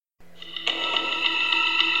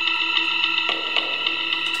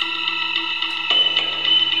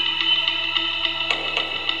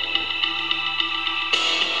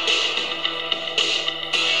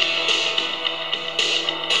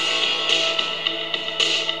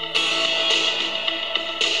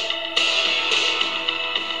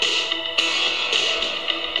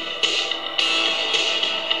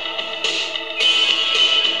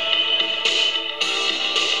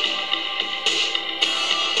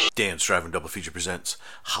Dan's Driving Double Feature presents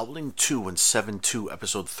Howling 2 and 7-2,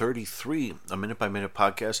 episode 33, a minute-by-minute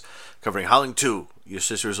podcast covering Howling 2, Your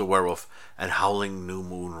Sister is a Werewolf, and Howling New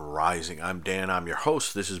Moon Rising. I'm Dan, I'm your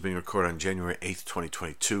host. This is being recorded on January 8th,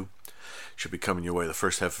 2022. Should be coming your way the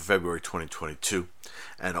first half of February 2022.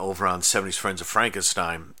 And over on 70s Friends of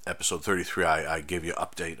Frankenstein, episode 33, I gave you an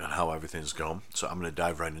update on how everything's going. So I'm going to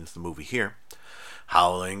dive right into the movie here.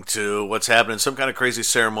 Howling 2, what's happening? Some kind of crazy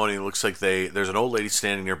ceremony. It looks like there's an old lady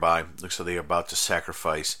standing nearby. Looks like they're about to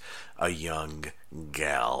sacrifice a young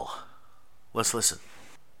gal. Let's listen.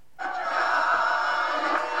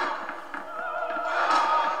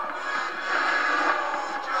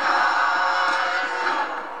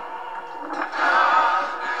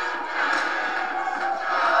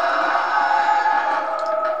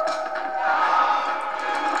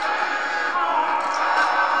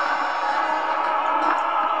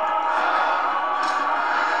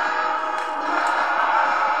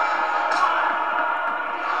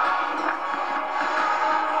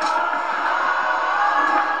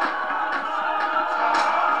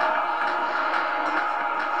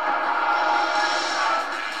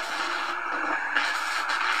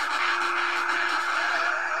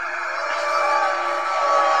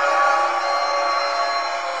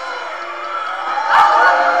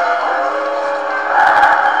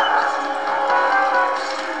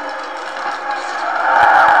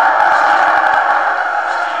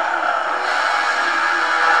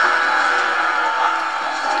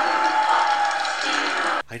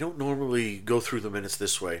 I don't normally go through the minutes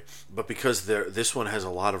this way, but because this one has a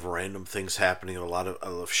lot of random things happening, and a lot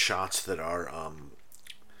of shots that are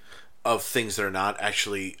of things that are not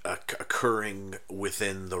actually occurring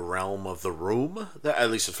within the realm of the room, that, at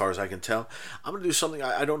least as far as I can tell, I'm going to do something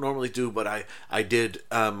I don't normally do, but I did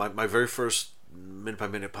my very first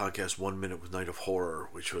minute-by-minute podcast, 1 Minute with Night of Horror,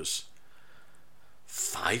 which was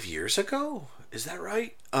 5 years ago? Is that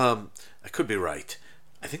right? I could be right.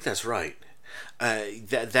 I think that's right.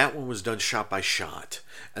 That one was done shot by shot,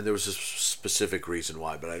 and there was a specific reason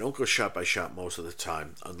why, but I don't go shot by shot most of the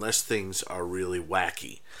time unless things are really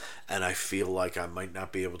wacky and I feel like I might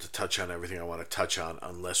not be able to touch on everything I want to touch on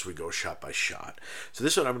unless we go shot by shot. So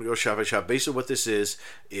this one I'm going to go shot by shot. Basically what this is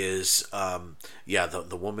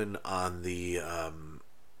the woman on the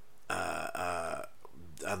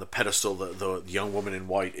pedestal, the young woman in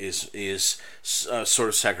white is sort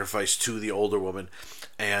of sacrificed to the older woman,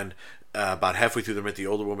 and about halfway through the minute, the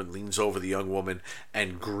older woman leans over the young woman,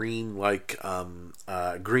 and green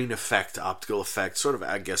effect, optical effect, sort of,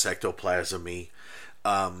 I guess, ectoplasm-y.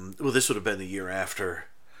 This would have been the year after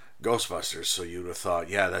Ghostbusters, so you'd have thought,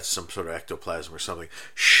 yeah, that's some sort of ectoplasm or something,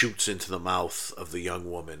 shoots into the mouth of the young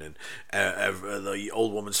woman, and the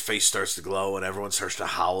old woman's face starts to glow, and everyone starts to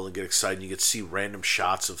howl and get excited, and you get to see random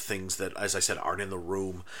shots of things that, as I said, aren't in the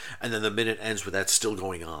room, and then the minute ends with that still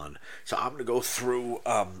going on. So I'm going to go through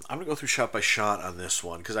shot by shot on this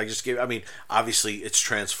one, because obviously it's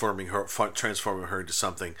transforming her into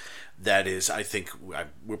something that is, I think,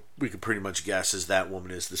 we could pretty much guess, is that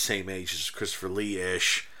woman is the same age as Christopher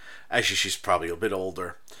Lee-ish. Actually, she's probably a bit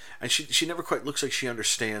older. And she never quite looks like she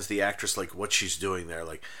understands the actress, like, what she's doing there.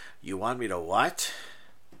 Like, you want me to what?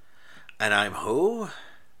 And I'm who?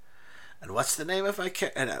 And what's the name if I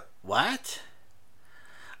can? And what?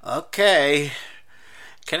 Okay.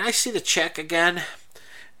 Can I see the check again?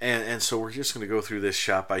 And so we're just going to go through this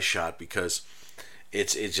shot by shot, because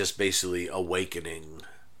it's just basically awakening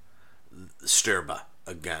Sturba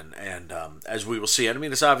again, and as we will see,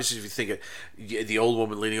 it's obviously, if you think it, the old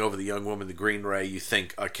woman leaning over the young woman, the green ray, you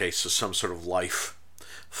think, okay, so some sort of life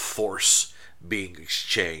force being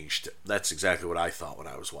exchanged. That's exactly what I thought when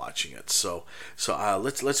I was watching it. So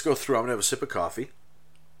let's go through. I'm gonna have a sip of coffee.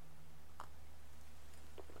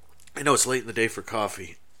 I know it's late in the day for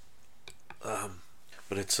coffee,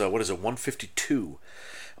 but it's what is it, 1:52,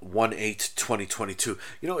 1/8/2022.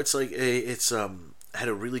 It's like it's had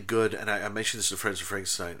a really good, and I mentioned this to Friends of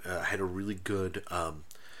Frankenstein, had a really good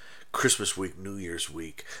Christmas week, New Year's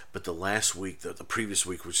week, but the last week, the previous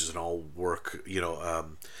week, which is an all work, I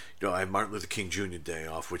have Martin Luther King Jr. Day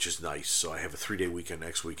off, which is nice, so I have a 3-day weekend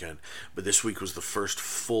next weekend, but this week was the first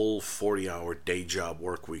full 40-hour day job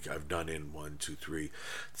work week I've done in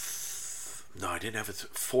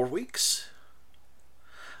 4 weeks?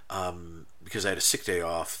 Because I had a sick day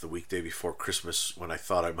off the weekday before Christmas when I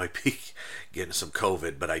thought I might be getting some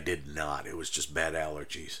COVID, but I did not. It was just bad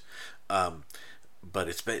allergies. but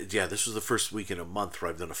it's been, yeah, this was the first week in a month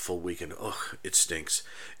where I've done a full weekend. Ugh, it stinks.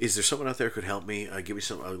 Is there someone out there who could help me? Give me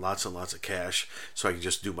some lots and lots of cash so I can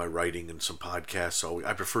just do my writing and some podcasts all week.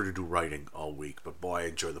 I prefer to do writing all week, but boy, I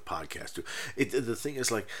enjoy the podcast too. The thing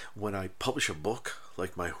is, like, when I publish a book,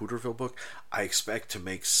 like my Hooterville book, I expect to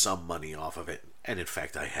make some money off of it. And in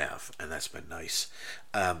fact, I have, and that's been nice.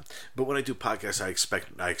 But when I do podcasts, I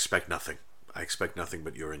expect nothing. I expect nothing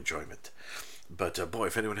but your enjoyment. But boy,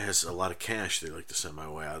 if anyone has a lot of cash they'd like to send my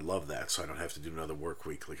way, I'd love that, so I don't have to do another work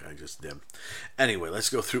week like I just did. Anyway, let's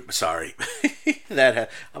go through. Sorry, I'm gonna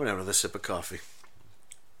have another sip of coffee.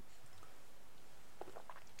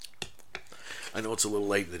 I know it's a little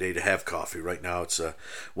late in the day to have coffee. Right now it's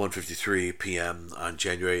 1:53 p.m. on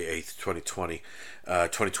January 8th,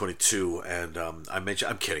 2022, and I'm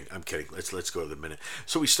kidding. Let's go to the minute.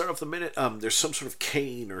 So we start off the minute. There's some sort of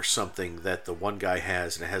cane or something that the one guy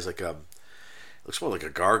has, and it has like looks more like a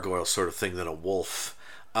gargoyle sort of thing than a wolf.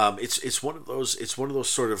 It's one of those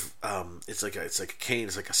sort of it's like a cane,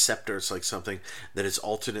 it's like a scepter, it's like something that is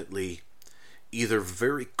alternately either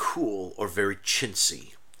very cool or very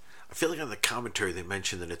chintzy. I feel like on the commentary they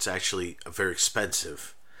mentioned that it's actually very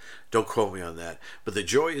expensive. Don't quote me on that. But the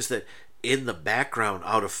joy is that in the background,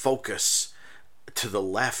 out of focus, to the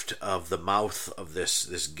left of the mouth of this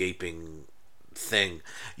gaping thing,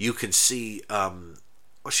 you can see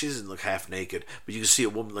well, she doesn't look half naked, but you can see a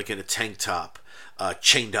woman like in a tank top,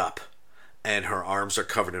 chained up, and her arms are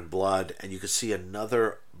covered in blood, and you can see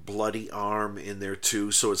another bloody arm in there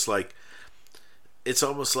too. So it's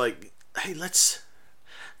almost like, hey, let's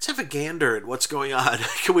have a gander at what's going on.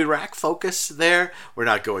 Can we rack focus there? We're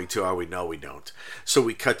not going to, are we? No, we don't. So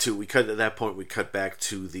we cut at that point. We cut back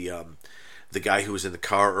to the guy who was in the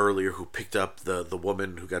car earlier, who picked up the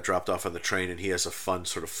woman who got dropped off on the train, and he has a fun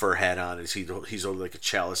sort of fur hat on, and he's over like a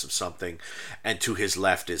chalice of something, and to his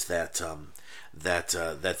left is that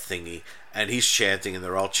thingy, and he's chanting, and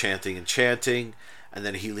they're all chanting, and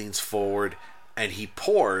then he leans forward, and he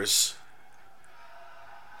pours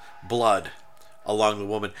blood along the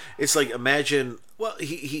woman. It's like, imagine, well,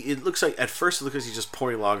 it looks like, at first it looks like he's just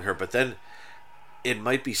pouring along her, but then it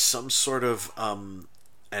might be some sort of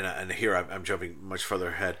and here I'm jumping much further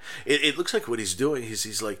ahead. It looks like what he's doing is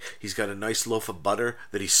he's got a nice loaf of butter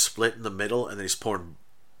that he's split in the middle, and then he's pouring.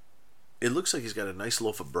 It looks like he's got a nice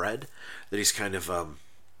loaf of bread that he's kind of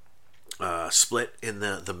split in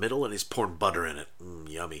the middle, and he's pouring butter in it.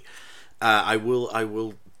 Yummy. I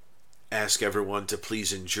will ask everyone to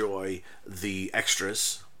please enjoy the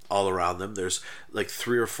extras all around them. There's like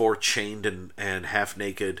 3 or 4 chained and half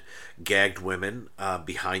naked gagged women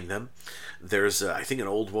behind them. There's I think an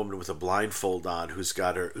old woman with a blindfold on who's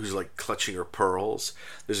like clutching her pearls.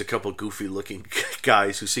 There's a couple goofy looking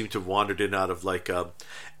guys who seem to have wandered in out of like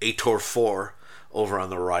Ator 4 over on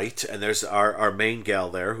the right, and there's our main gal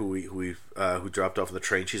there who dropped off on the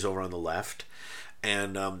train. She's over on the left.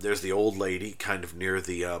 And there's the old lady kind of near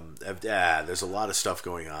the there's a lot of stuff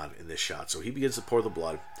going on in this shot. So he begins to pour the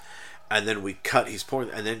blood, and then we cut. He's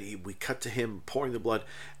pouring, and then we cut to him pouring the blood,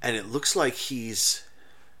 and it looks like he's.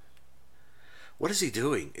 What is he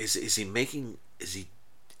doing? Is he making?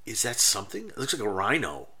 Is that something? It looks like a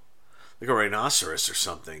rhino, like a rhinoceros or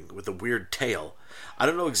something with a weird tail. I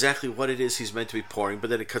don't know exactly what it is he's meant to be pouring, but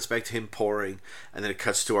then it cuts back to him pouring, and then it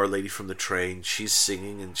cuts to our lady from the train. She's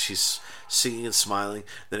singing and smiling.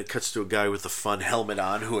 Then it cuts to a guy with a fun helmet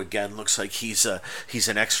on, who again looks like he's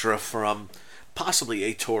an extra from possibly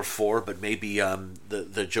Ator 4, but maybe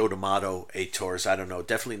the Joe D'Amato Ators. I don't know.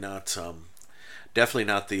 Definitely not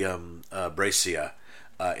the Bracia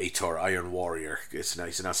Ator Iron Warrior. It's not.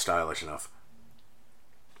 He's not stylish enough.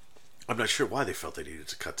 I'm not sure why they felt they needed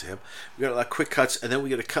to cut to him. We got a lot of quick cuts, and then we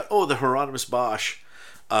get a cut. Oh, the Hieronymus Bosch.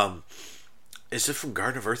 Is it from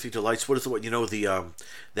Garden of Earthly Delights? What is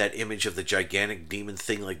that image of the gigantic demon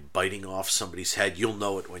thing like biting off somebody's head? You'll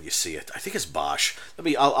know it when you see it. I think it's Bosch.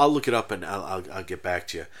 I'll look it up and I'll get back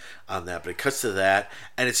to you on that. But it cuts to that,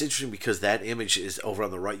 and it's interesting because that image is over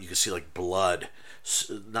on the right. You can see like blood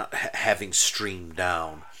not having streamed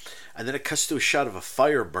down. And then it cuts to a shot of a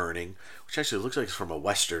fire burning, which actually looks like it's from a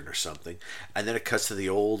Western or something. And then it cuts to the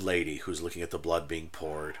old lady who's looking at the blood being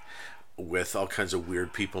poured with all kinds of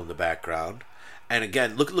weird people in the background. And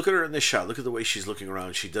again, look at her in this shot. Look at the way she's looking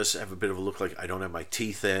around. She does have a bit of a look like, I don't have my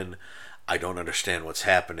teeth in. I don't understand what's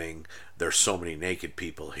happening. There's so many naked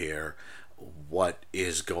people here. What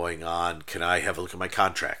is going on? Can I have a look at my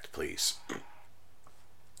contract, please?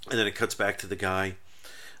 And then it cuts back to the guy.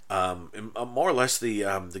 More or less the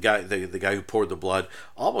guy who poured the blood,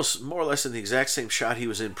 almost more or less in the exact same shot he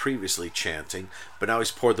was in previously chanting, but now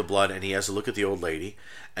he's poured the blood and he has a look at the old lady,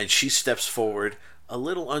 and she steps forward a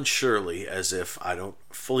little unsurely, as if I don't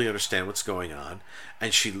fully understand what's going on,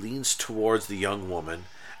 and she leans towards the young woman,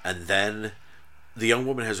 and then the young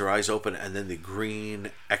woman has her eyes open, and then the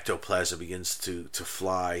green ectoplasm begins to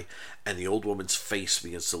fly, and the old woman's face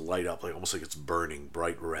begins to light up, like almost like it's burning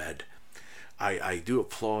bright red. I do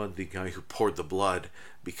applaud the guy who poured the blood,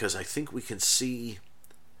 because I think we can see,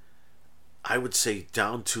 I would say,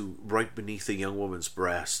 down to right beneath the young woman's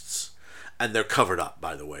breasts. And they're covered up,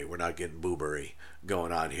 by the way. We're not getting boobery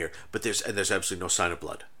going on here. But there's absolutely no sign of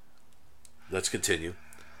blood. Let's continue.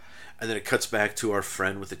 And then it cuts back to our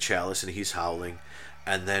friend with the chalice, and he's howling.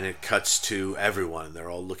 And then it cuts to everyone. They're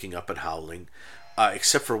all looking up and howling.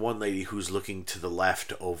 Except for one lady who's looking to the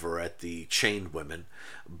left over at the chained women.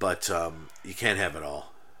 But you can't have it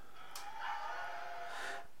all.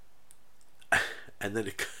 And then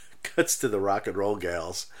it cuts to the rock and roll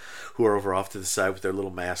gals who are over off to the side with their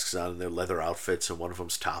little masks on and their leather outfits, and one of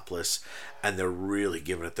them's topless, and they're really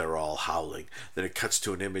giving it their all, howling. Then it cuts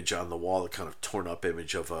to an image on the wall, a kind of torn up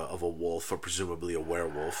image of a wolf, or presumably a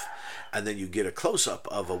werewolf, and then you get a close up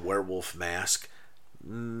of a werewolf mask.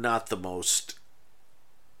 Not the most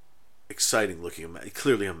exciting looking,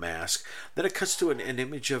 clearly a mask. Then it cuts to an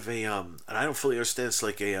image of and I don't fully understand, it's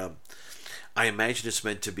like I imagine it's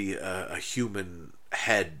meant to be a human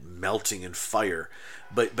head melting in fire,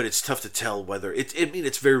 but it's tough to tell whether it's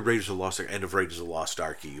very Raiders of the Lost Ark, end of Raiders of the Lost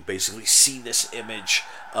Ark. You basically see this image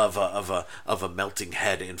of a melting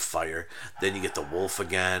head in fire. Then you get the wolf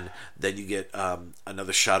again. Then you get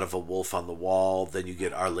another shot of a wolf on the wall. Then you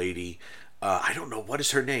get Our Lady. I don't know what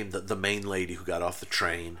is her name, the main lady who got off the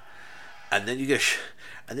train. And then you get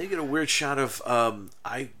a weird shot of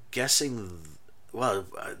I'm guessing, well,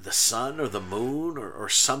 the sun or the moon or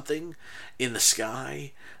something in the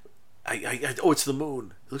sky. It's the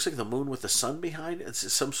moon. It looks like the moon with the sun behind it.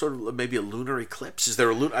 It's some sort of, maybe a lunar eclipse. Is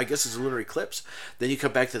there I guess it's a lunar eclipse. Then you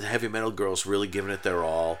come back to the heavy metal girls really giving it their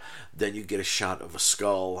all. Then you get a shot of a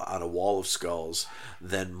skull on a wall of skulls.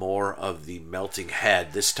 Then more of the melting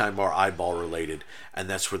head, this time more eyeball related. And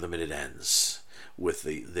that's where the minute ends, with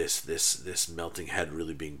this melting head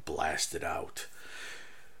really being blasted out.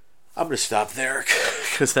 I'm going to stop there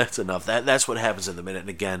because that's enough. That's what happens in the minute. And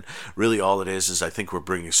again, really all it is I think we're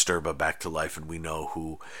bringing Sturba back to life, and we know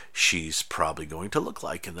who she's probably going to look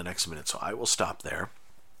like in the next minute. So I will stop there.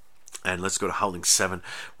 And let's go to Howling 7.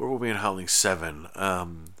 Where were we in Howling 7?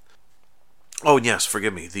 Oh, yes,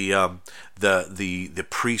 forgive me. The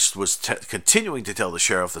priest was continuing to tell the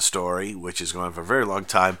sheriff the story, which is going on for a very long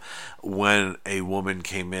time, when a woman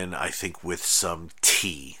came in, I think, with some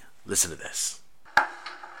tea. Listen to this.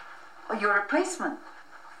 Well, you're a policeman.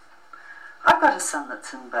 I've got a son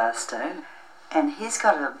that's in Barstow, and he's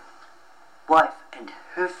got a wife, and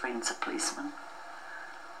her friend's a policeman.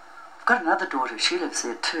 I've got another daughter, she lives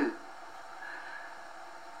there too.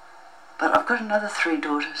 But I've got another 3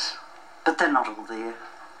 daughters, but they're not all there.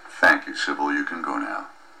 Thank you, Sybil. You can go now.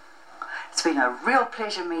 It's been a real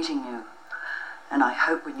pleasure meeting you, and I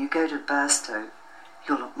hope when you go to Barstow,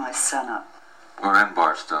 you'll look my son up. We're in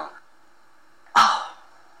Barstow. Oh,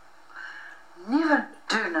 never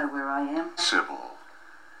do know where I am. Sybil.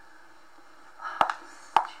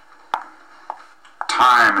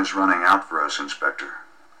 Time is running out for us, Inspector.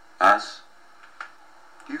 Us?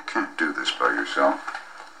 You can't do this by yourself.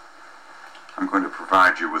 I'm going to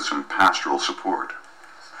provide you with some pastoral support.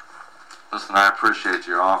 Listen, I appreciate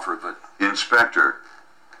your offer, but... Inspector,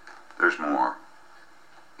 there's more.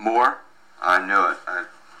 More? I knew it.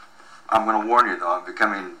 I'm going to warn you, though. I'm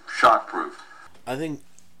becoming shockproof. I think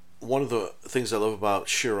one of the things I love about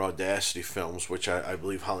sheer audacity films, which I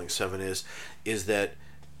believe Howling 7 is that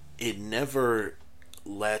it never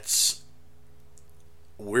lets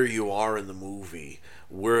where you are in the movie,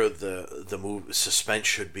 where the movie suspense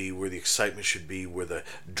should be, where the excitement should be, where the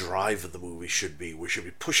drive of the movie should be. We should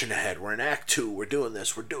be pushing ahead. We're in Act 2. We're doing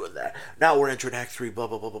this. We're doing that. Now we're entering Act 3. Blah,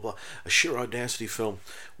 blah, blah, blah, blah. A sheer audacity film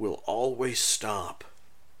will always stop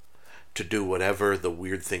to do whatever the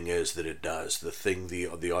weird thing is that it does.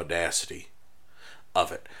 The audacity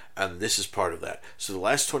of it. And this is part of that. So the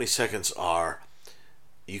last 20 seconds are,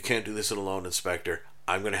 you can't do this alone, Inspector.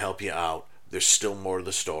 I'm going to help you out. There's still more to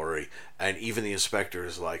the story. And even the inspector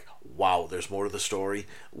is like, wow, there's more to the story.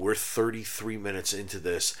 We're 33 minutes into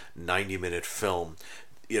this 90-minute film.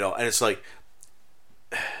 And it's like,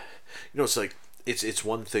 it's like, it's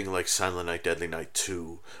one thing like Silent Night, Deadly Night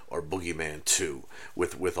 2 or Boogeyman 2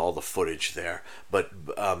 with all the footage there. But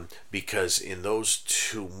because in those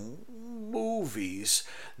two movies,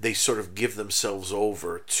 they sort of give themselves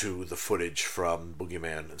over to the footage from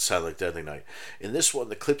Boogeyman and Silent Night, Deadly Night. In this one,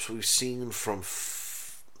 the clips we've seen from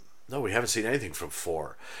No, we haven't seen anything from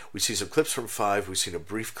 4. We've seen some clips from 5. We've seen a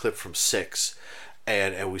brief clip from 6,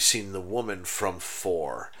 and we've seen the woman from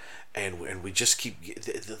 4, and we just keep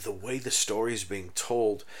the way the story is being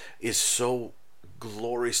told is so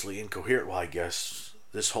gloriously incoherent. Well, I guess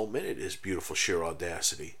this whole minute is beautiful sheer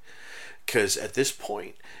audacity. Because at this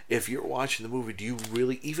point, if you're watching the movie, do you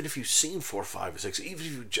really, even if you've seen 4, 5, and 6, even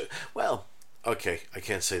if you well, okay, I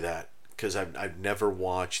can't say that because I've never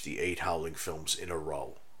watched the 8 Howling films in a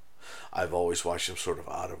row. I've always watched them sort of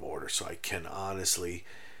out of order, so I can honestly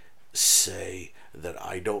say that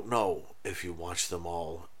I don't know if you watch them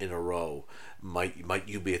all in a row. Might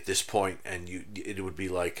you be at this point, and it would be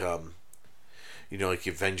like like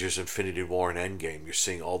Avengers: Infinity War and Endgame. You're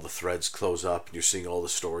seeing all the threads close up, and you're seeing all the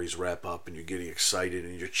stories wrap up, and you're getting excited,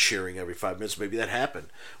 and you're cheering every 5 minutes. Maybe that happened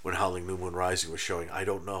when Howling New Moon Rising was showing. I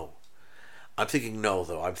don't know. I'm thinking no,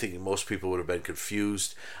 though. I'm thinking most people would have been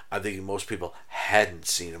confused. I'm thinking most people hadn't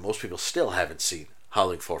seen, and most people still haven't seen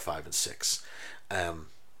Howling 4, 5, and 6.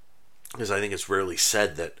 Because I think it's rarely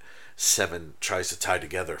said that 7 tries to tie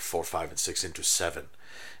together 4, 5, and 6 into 7.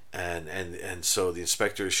 And so the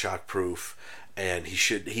inspector is shock proof, and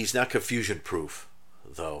he's not confusion proof,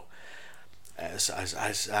 though.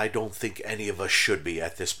 As I don't think any of us should be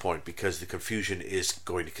at this point, because the confusion is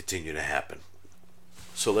going to continue to happen.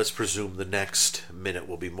 So let's presume the next minute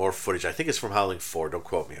will be more footage. I think it's from Howling 4. Don't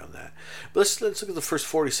quote me on that. But let's look at the first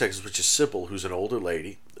 40 seconds, which is Sybil, who's an older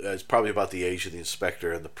lady. It's probably about the age of the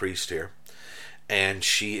inspector and the priest here. And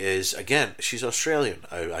she is, again, she's Australian,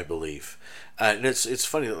 I believe. And it's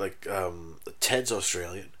funny that, Ted's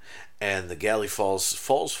Australian, and the gal he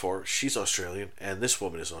falls for, she's Australian, and this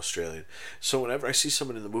woman is Australian. So whenever I see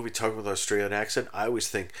someone in the movie talking with an Australian accent, I always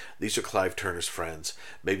think these are Clive Turner's friends,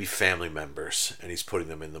 maybe family members, and he's putting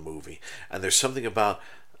them in the movie. And there's something about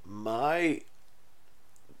my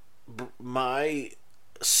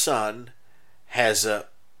son has a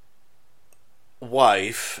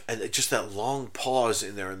wife, and just that long pause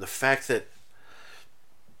in there, and the fact that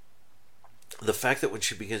when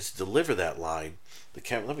she begins to deliver that line, the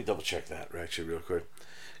camera. Let me double check that actually real quick,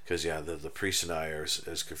 because the priest and I are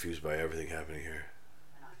as confused by everything happening here.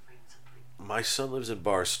 My son lives in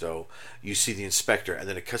Barstow. You see the inspector, and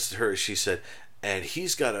then it cuts to her. She said, and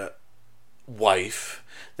he's got a wife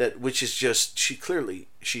which is just she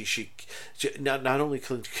not only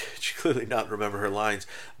can she clearly not remember her lines,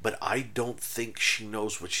 but I don't think she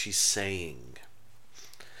knows what she's saying.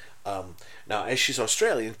 Now, as she's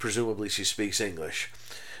Australian, presumably she speaks English.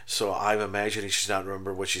 So I'm imagining she's not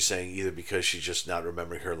remembering what she's saying, either because she's just not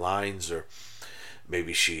remembering her lines, or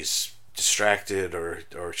maybe she's distracted,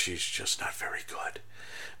 or she's just not very good.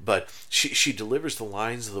 But she delivers the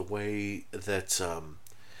lines the way that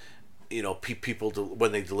people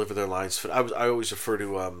when they deliver their lines. I always refer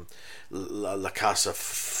to La Casa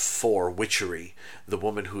for Witchery, the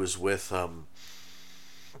woman who is with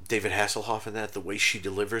David Hasselhoff in that, the way she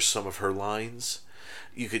delivers some of her lines.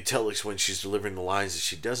 You could tell when she's delivering the lines that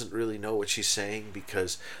she doesn't really know what she's saying,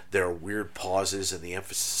 because there are weird pauses, and the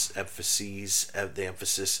emphasis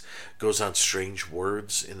goes on strange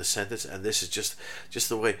words in the sentence. And this is just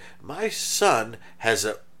the way. My son has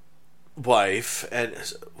a wife, and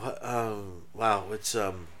wow, it's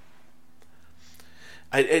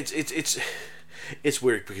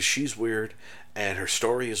weird, because she's weird and her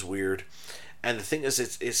story is weird. And the thing is,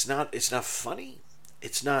 it's not funny,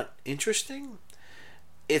 it's not interesting.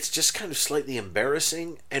 It's just kind of slightly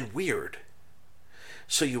embarrassing and weird.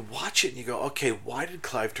 So you watch it and you go, okay, why did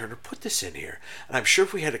Clive Turner put this in here? And I'm sure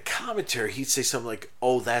if we had a commentary, he'd say something like,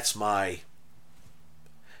 oh, that's my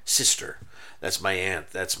sister, that's my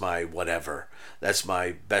aunt, that's my whatever, that's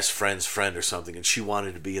my best friend's friend or something, and she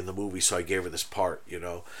wanted to be in the movie, so I gave her this part,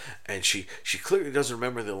 And she clearly doesn't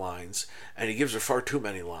remember the lines, and he gives her far too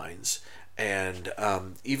many lines. And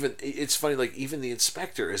even it's funny, like even the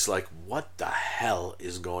inspector is like, what the hell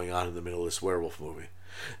is going on in the middle of this werewolf movie?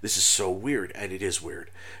 This is so weird. And it is weird.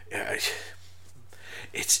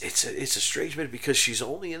 It's a strange bit, because she's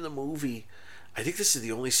only in the movie, I think this is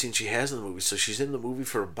the only scene she has in the movie, so she's in the movie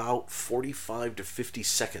for about 45 to 50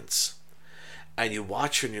 seconds, and you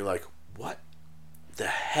watch her and you're like, what the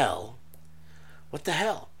hell?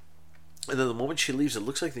 And then the moment she leaves, it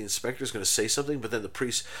looks like the inspector's going to say something, but then the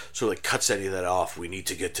priest sort of cuts any of that off. We need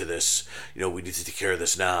to get to this. We need to take care of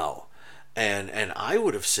this now. And I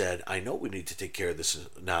would have said, I know we need to take care of this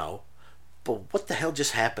now, but what the hell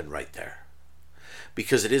just happened right there?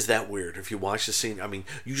 Because it is that weird. If you watch the scene, I mean,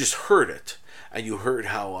 you just heard it, and you heard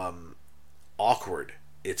how awkward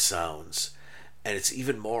it sounds, and it's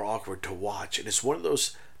even more awkward to watch. And it's one of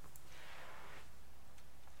those,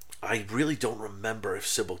 I really don't remember if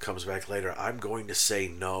Sybil comes back later. I'm going to say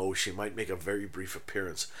no. She might make a very brief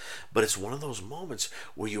appearance. But it's one of those moments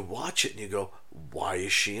where you watch it and you go, why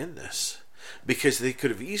is she in this? Because they could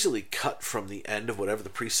have easily cut from the end of whatever the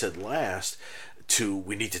priest said last to,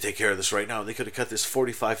 we need to take care of this right now. And they could have cut this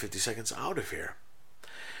 45, 50 seconds out of here.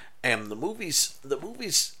 And the movie's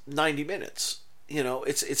 90 minutes. You know,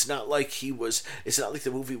 it's not like it's not like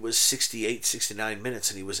the movie was 68, 69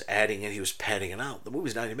 minutes and he was adding and he was padding it out. The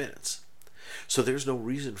movie's 90 minutes. So there's no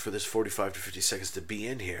reason for this 45 to 50 seconds to be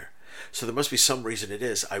in here. So there must be some reason it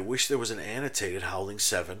is. I wish there was an annotated Howling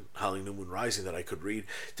 7, Howling New Moon Rising, that I could read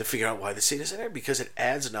to figure out why the scene is in there, because it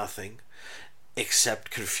adds nothing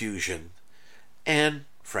except confusion and,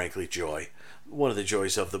 frankly, joy. One of the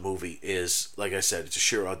joys of the movie is, like I said, it's a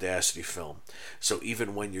sheer audacity film. So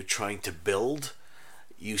even when you're trying to build,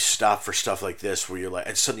 you stop for stuff like this where you're like,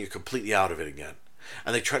 and suddenly you're completely out of it again.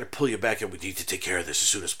 And they try to pull you back in, we need to take care of this as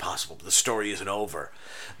soon as possible. The story isn't over.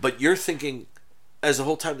 But you're thinking, as the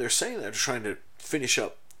whole time they're saying that, they're trying to finish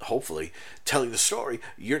up, hopefully, telling the story,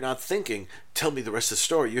 you're not thinking, tell me the rest of the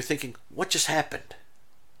story. You're thinking, what just happened?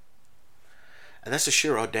 And that's a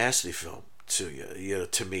sheer audacity film to you. You know,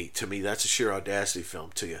 to me, that's a sheer audacity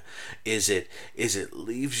film to you. It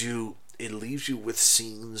leaves you with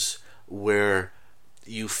scenes where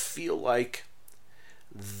you feel like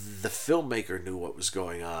the filmmaker knew what was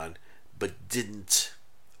going on, but didn't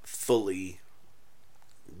fully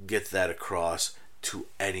get that across to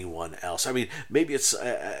anyone else. I mean, maybe it's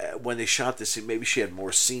when they shot this scene, maybe she had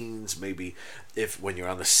more scenes. Maybe if when you're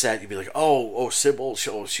on the set, you'd be like, oh, Sybil,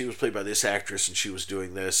 she was played by this actress and she was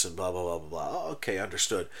doing this and blah, blah, blah, blah, blah. Oh, okay,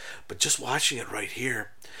 understood. But just watching it right here,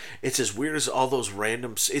 it's as weird as all those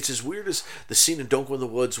random... It's as weird as the scene in Don't Go in the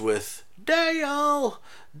Woods with Dale,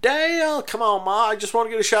 come on, Ma, I just want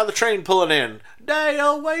to get a shot of the train pulling in.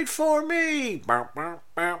 Dale, wait for me. You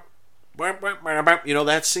know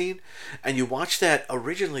that scene? And you watch that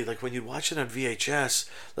originally, like when you watch it on VHS,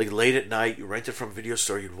 like late at night, you rent it from a video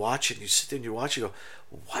store, you'd watch it, and you sit there and you watch it and go,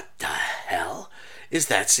 what the hell is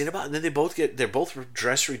that scene about? And then they're both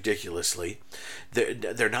dressed ridiculously.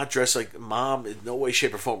 They're not dressed like Mom, in no way,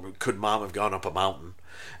 shape, or form could Mom have gone up a mountain.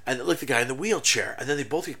 And look, the guy in the wheelchair, and then they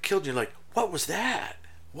both get killed, and you're like, what was that?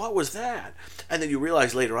 What was that? And then you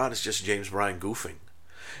realize later on it's just James Bryan goofing.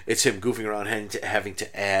 It's him goofing around having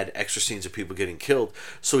to add extra scenes of people getting killed,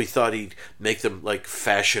 so he thought he'd make them like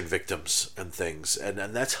fashion victims and things, and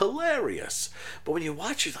that's hilarious. But when you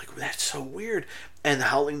watch it, like, that's so weird. And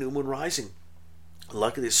Howling New Moon Rising,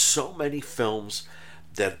 luckily there's so many films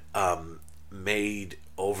that made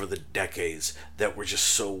over the decades that were just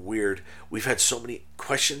so weird. We've had so many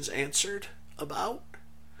questions answered about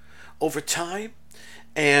over time.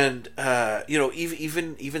 And you know,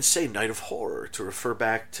 even say Night of Horror, to refer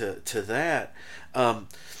back to that.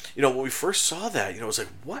 You know, when we first saw that, you know, it was like,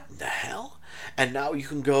 what in the hell? And now you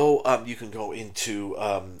can go into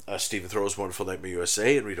Stephen Throwe's Wonderful Nightmare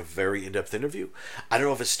USA and read a very in-depth interview. I don't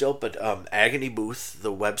know if it's still, but Agony Booth,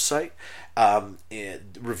 the website,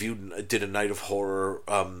 did a Night of Horror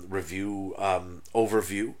review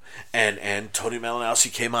overview, and Tony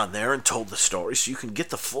Malinowski came on there and told the story, so you can get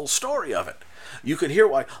the full story of it. You can hear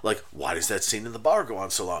why does that scene in the bar go on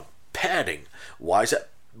so long? Padding. Why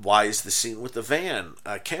is the scene with the van,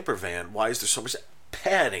 camper van, why is there so much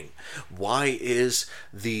padding? Why is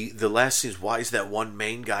the last scenes, why is that one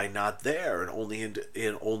main guy not there and only in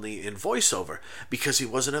voiceover? Because he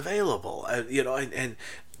wasn't available. You know, and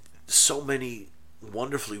so many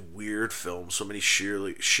wonderfully weird films, so many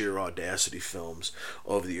sheer audacity films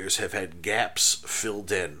over the years have had gaps filled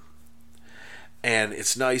in. And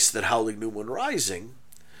it's nice that Howling New Moon Rising,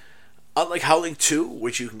 unlike Howling 2,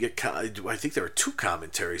 which you can get, I think there are 2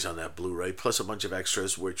 commentaries on that Blu-ray, plus a bunch of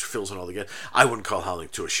extras, which fills it all together. I wouldn't call Howling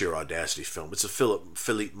 2 a sheer audacity film. It's a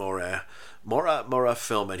Philippe Mora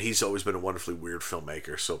film, and he's always been a wonderfully weird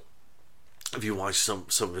filmmaker. So if you watch some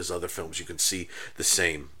of his other films, you can see the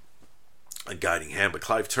same guiding hand. But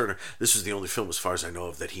Clive Turner, this was the only film, as far as I know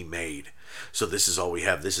of, that he made. So this is all we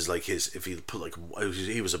have. This is like his, if he put like,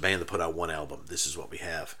 he was a band that put out one album, this is what we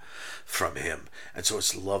have from him. And so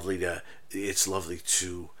it's lovely to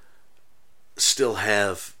still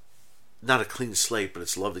have not a clean slate, but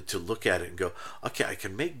it's lovely to look at it and go, okay, I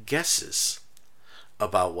can make guesses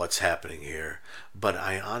about what's happening here, but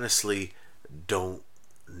I honestly don't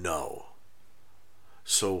know.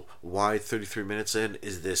 So why 33 minutes in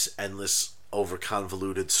is this endless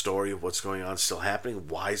over-convoluted story of what's going on still happening?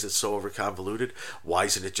 Why is it so over-convoluted? Why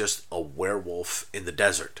isn't it just a werewolf in the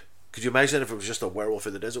desert? Could you imagine if it was just a werewolf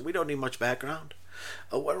in the desert? We don't need much background.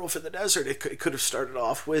 A werewolf in the desert, it could have started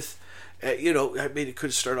off with, it could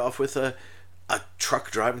have started off with a a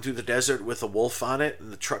truck driving through the desert with a wolf on it, and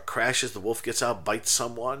the truck crashes, the wolf gets out, bites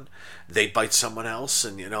someone, they bite someone else,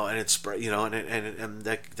 and and it's and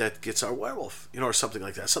that gets our werewolf, or something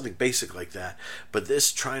like that, something basic like that. But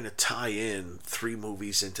this trying to tie in 3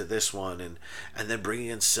 movies into this one, and then bringing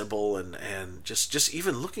in Sybil, and just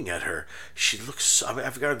even looking at her, she looks so, I've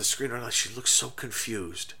got her on the screen right now, she looks so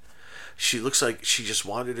confused. She looks like she just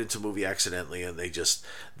wandered into a movie accidentally, and they didn't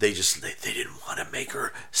want to make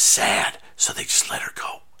her sad, so they just let her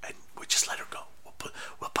go, and we just let her go.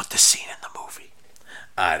 We'll put the scene in the movie.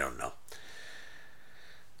 I don't know.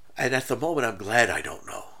 And at the moment, I'm glad I don't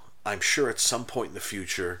know. I'm sure at some point in the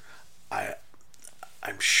future,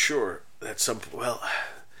 I'm sure that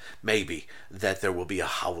maybe that there will be a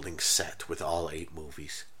Howling set with all 8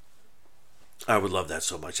 movies. I would love that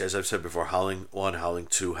so much. As I've said before, Howling 1, Howling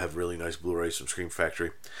 2 have really nice Blu-rays from Scream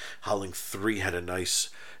Factory. Howling 3 had a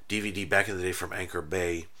nice DVD back in the day from Anchor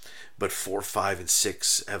Bay, but 4, 5, and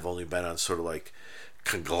 6 have only been on sort of like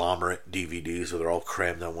conglomerate DVDs, where they're all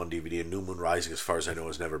crammed on one DVD. And New Moon Rising, as far as I know,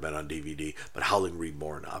 has never been on DVD, but Howling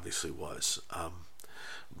Reborn obviously was.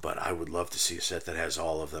 But I would love to see a set that has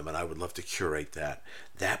all of them, and I would love to curate that.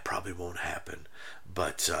 That probably won't happen,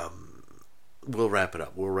 but we'll wrap it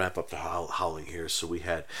up. We'll wrap up the Howling here. So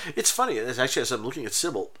it's funny, actually, as I'm looking at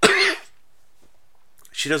Sybil,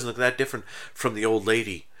 she doesn't look that different from the old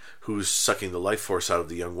lady who's sucking the life force out of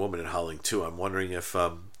the young woman in Howling 2. I'm wondering if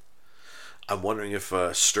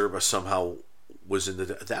Sturba somehow was in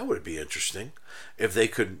that would be interesting. If they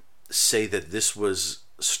could say that this was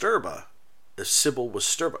Sturba, if Sybil was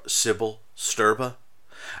Sturba,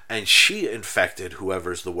 and she infected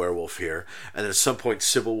whoever's the werewolf here, and then at some point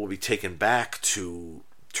Sybil will be taken back to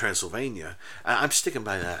Transylvania. I'm sticking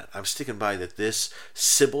by that. I'm sticking by that this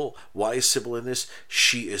Sybil, why is Sybil in this?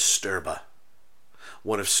 She is Sturba.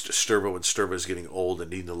 One of Sturba, when Sturba is getting old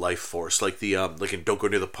and needing the life force, like like in Don't Go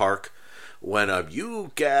Near the Park, when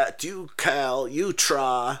you Cal, you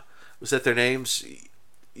Tra, was that their names?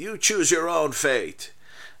 You choose your own fate.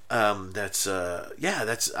 I'm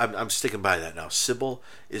sticking by that now. Sybil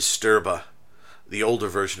is Sturba, the older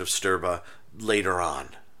version of Sturba, later on,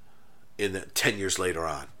 10 years later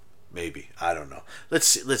on, maybe. I don't know. Let's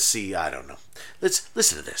see. I don't know. Let's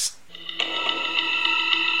listen to this.